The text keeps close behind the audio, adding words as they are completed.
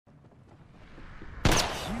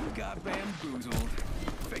got bamboozled.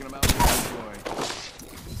 Faking him out to boy.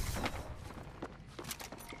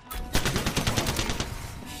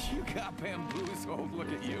 You got bamboozled.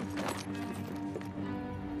 Look at you.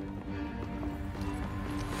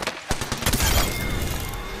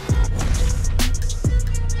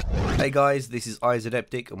 Hey guys, this is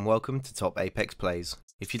Izedeptic and welcome to Top Apex Plays.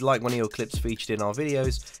 If you'd like one of your clips featured in our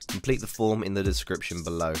videos, complete the form in the description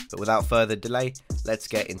below. But without further delay, let's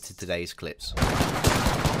get into today's clips.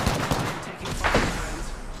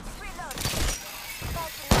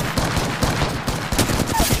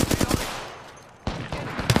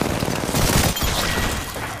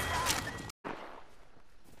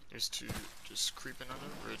 There's two just creeping under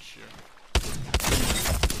the bridge here.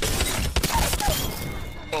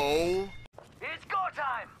 Oh! It's go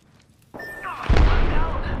time!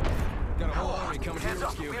 Got a whole army coming to your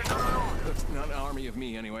rescue. That's not an army of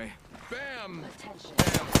me, anyway. Bam! Bam!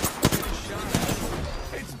 Shot.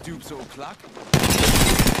 It's dupes o'clock.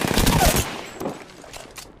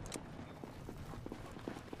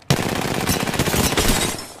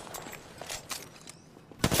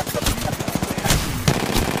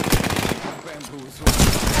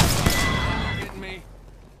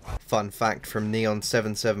 Fun fact from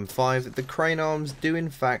Neon775, the crane arms do in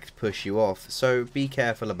fact push you off, so be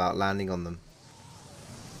careful about landing on them.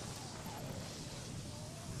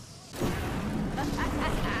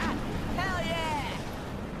 Hell yeah!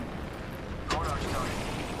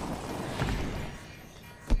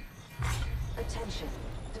 Attention,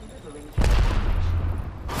 delivering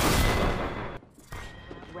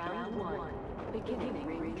Round 1, beginning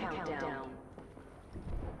ring countdown.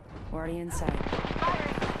 Already inside.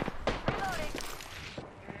 Firing! Reloading!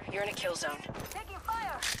 You're in a kill zone. Taking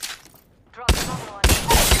fire! Drop another one.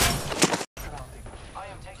 I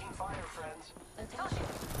am taking fire, friends. Attention,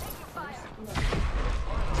 taking fire!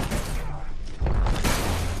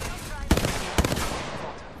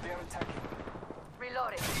 They are attacking.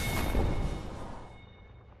 Reloading.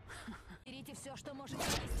 Берите все, что можете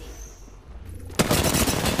нести.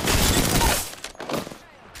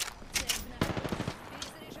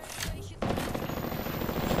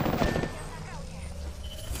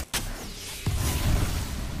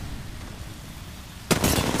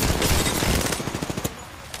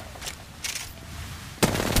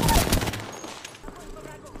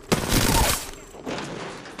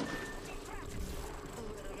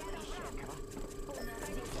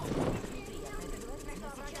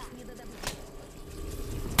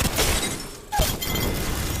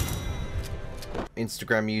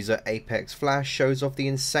 Instagram user Apex Flash shows off the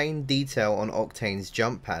insane detail on Octane's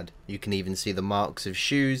jump pad. You can even see the marks of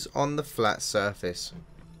shoes on the flat surface.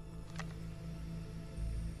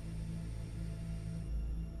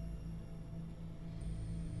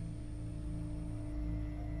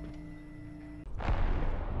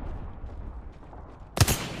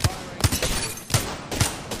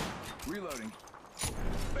 Reloading.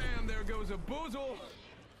 Bam! There goes a boozle!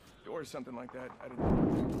 Or something like that. I don't know.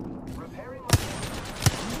 Repairing my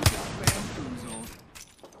You got bamboozled.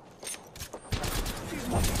 These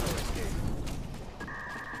must go escape.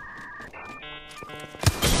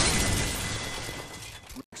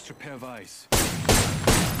 Extra pair of eyes. EMP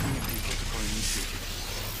protocol initiated.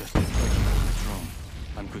 Just like on the drone.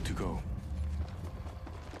 I'm good to go.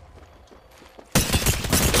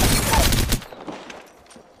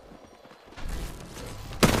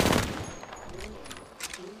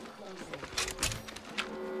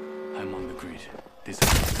 I'm on the grid. This is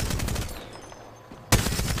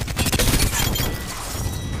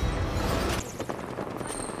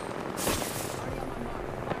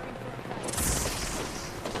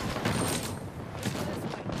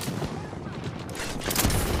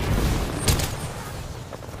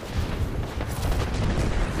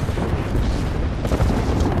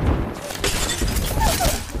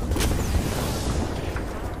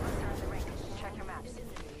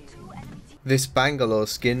This Bangalore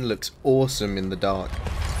skin looks awesome in the dark.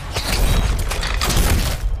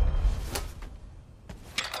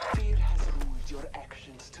 fear has ruled your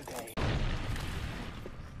actions today.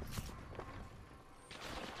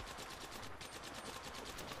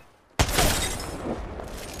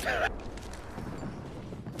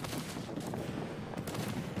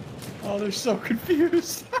 Oh, they're so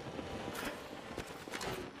confused.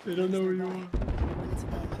 They don't know who you are.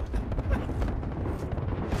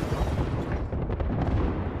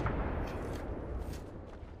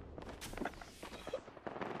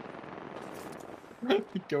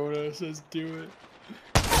 The Goda says do it.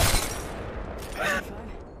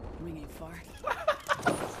 Ring ain't far.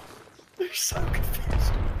 They're so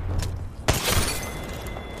confused.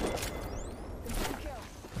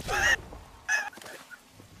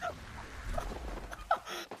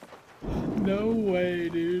 No way,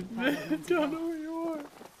 dude. I don't know where you are.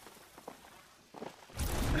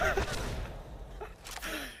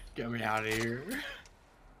 Get me out of here.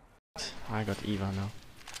 I got Eva now.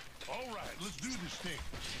 Alright, let's do this thing.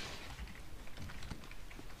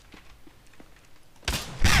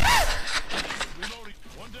 Reloading.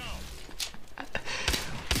 One down.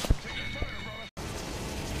 Taking fire, brother.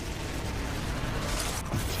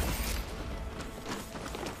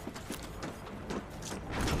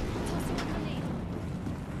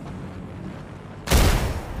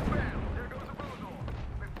 Bam! There goes a bozo.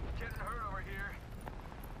 Getting hurt over here.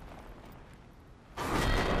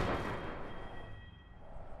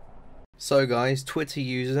 So guys, Twitter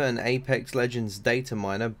user and Apex Legends data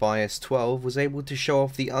miner Bias12 was able to show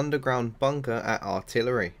off the underground bunker at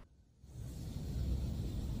Artillery.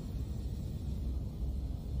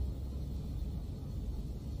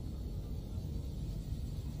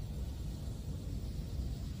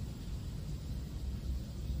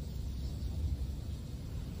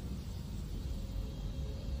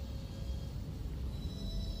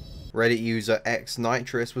 Reddit user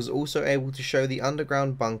xNitrous was also able to show the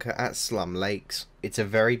underground bunker at Slum Lakes. It's a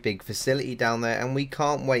very big facility down there and we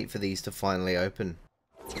can't wait for these to finally open.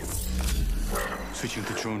 Switching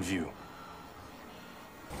to drone view.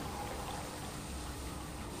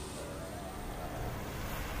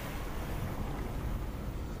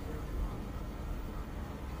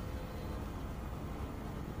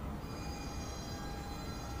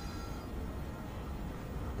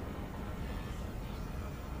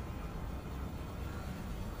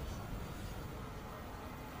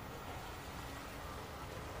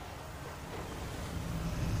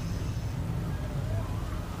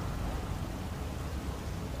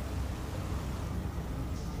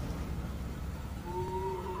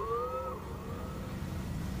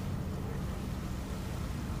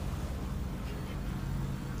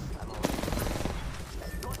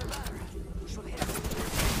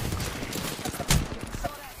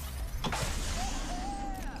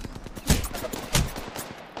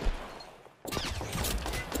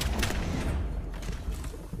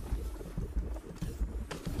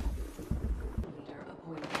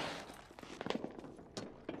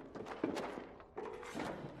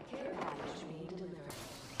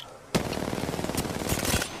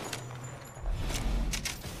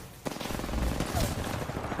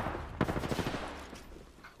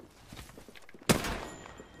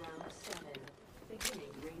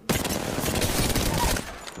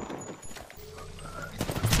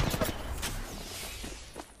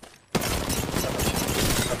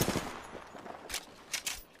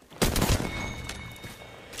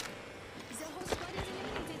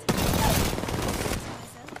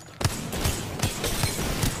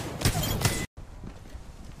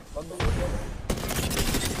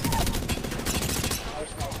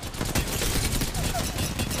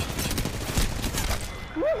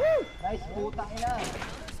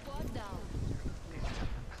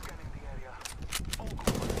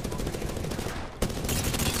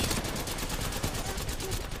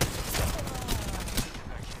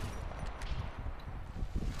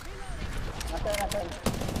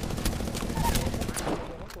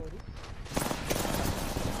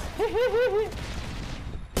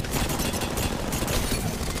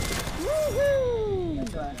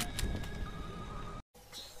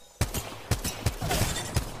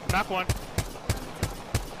 Knock one.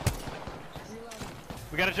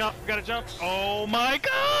 We gotta jump, we gotta jump. Oh my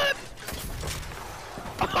god!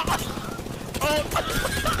 Oh!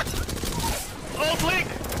 Oh, blink!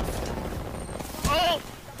 Oh!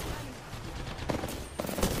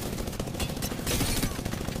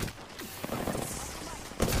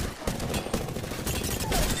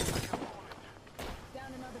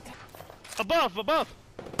 Above, above!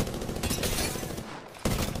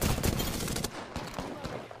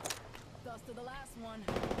 Goes to the last one.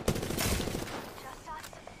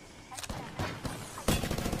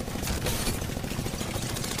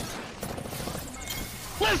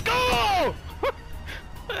 Let's go!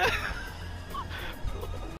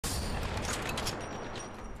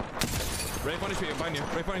 Right on HP behind you.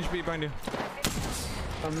 Right on HP behind you.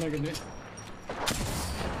 I'm not gonna.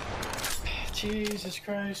 Jesus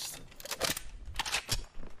Christ.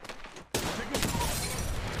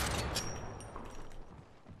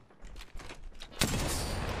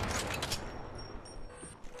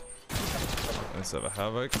 Let's have a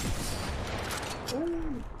havoc.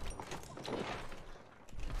 Ooh.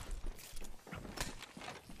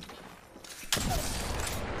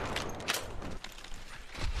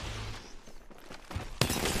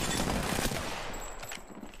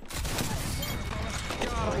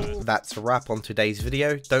 That's a wrap on today's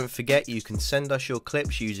video. Don't forget you can send us your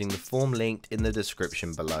clips using the form linked in the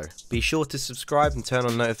description below. Be sure to subscribe and turn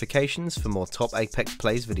on notifications for more top Apex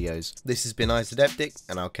Plays videos. This has been Izedeptic,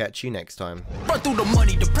 and I'll catch you next time. Run through the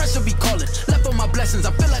money, the pressure be calling. Left on my blessings,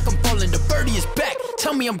 I feel like I'm falling. The birdie is back.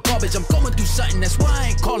 Tell me I'm garbage, I'm going through something, that's why I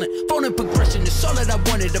ain't calling. Phone and progression is all that I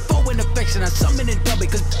wanted. The phone in affection, I summon and dub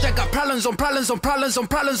it. Cause I got problems on problems on problems on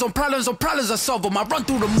problems on problems on problems, I solve them. I run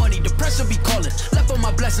through the money, the pressure be calling. Left on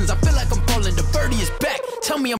my blessings, I feel like I'm falling. The birdie is back. Tell me I'm